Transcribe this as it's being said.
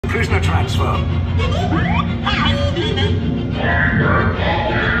prisoner transfer.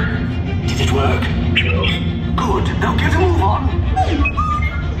 Did it work? Good. Now get a move on.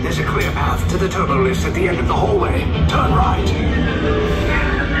 There's a clear path to the turbo lifts at the end of the hallway. Turn right.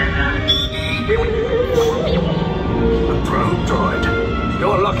 A probe droid.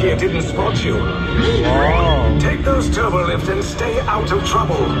 You're lucky it didn't spot you. Oh. Take those turbo lifts and stay out of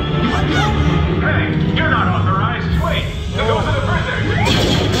trouble. Hey, you're not authorized. Wait, to go to the prison.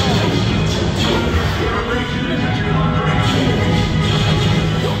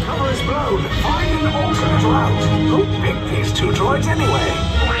 Your cover is blown. Find an alternate route. Who picked these two droids anyway?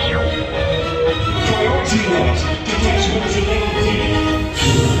 Priority lost. Detachment delayed.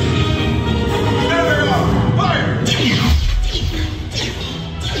 There they are! Fire!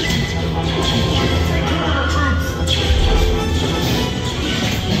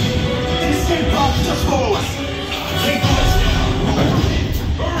 Escape pod just follow us. Take us now.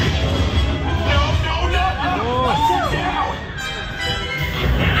 Hurry! No! Sit down!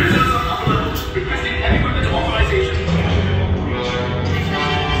 Requesting equipment authorization.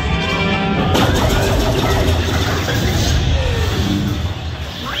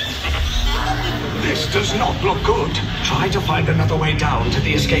 This does not look good. Try to find another way down to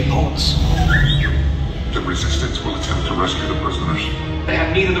the escape pods. The Resistance will attempt to rescue the prisoners. They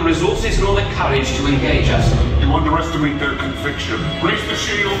have neither the resources nor the courage to engage us. You underestimate their conviction. Raise the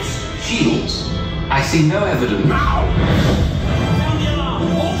shields! Shields? I see no evidence. Now! Sound the alarm.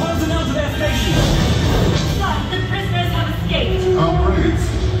 All personnel to their stations. But the prisoners have escaped. How brave,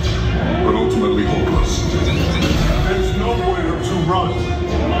 but ultimately hopeless. There's nowhere to run.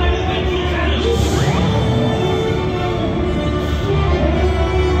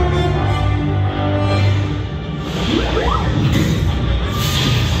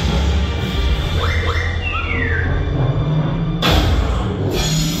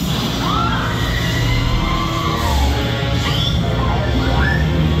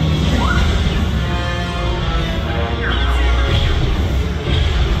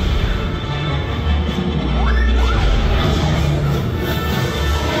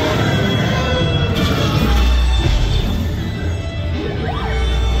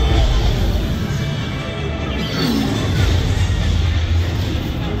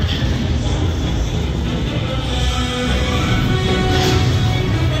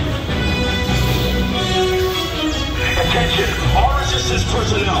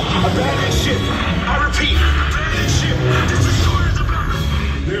 Personnel, abandoned ship. I repeat, abandoned ship. This destroyer's about.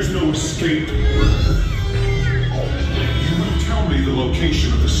 There's no escape. You will tell me the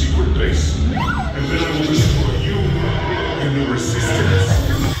location of the secret base, and then I will destroy you and the Resistance.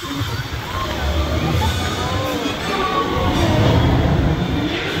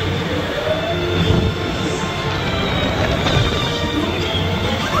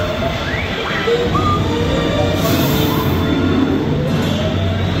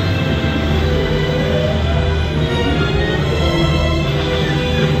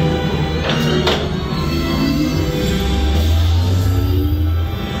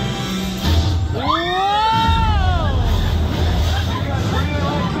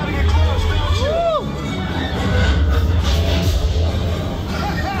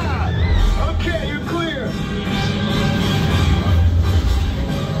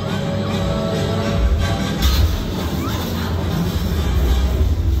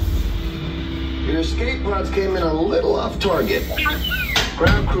 Escape pods came in a little off target.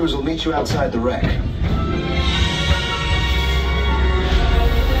 Ground crews will meet you outside the wreck.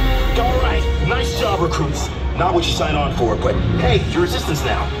 Alright, nice job, recruits. Not what you signed on for, but hey, you're Resistance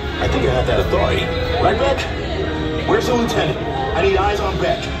now. I think you have that authority. Right, Beck? Where's the lieutenant? I need eyes on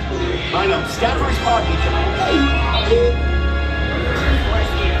Beck. I know, scout for his pod beacon. More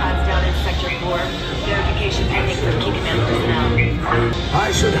escape pods down in Sector 4. Verification pending for key command personnel.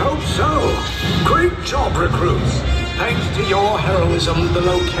 I should hope so. Great job, recruits. Thanks to your heroism, the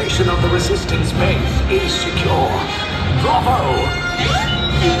location of the Resistance base is secure. Bravo!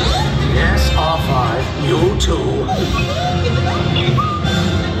 Yes, R5, you too.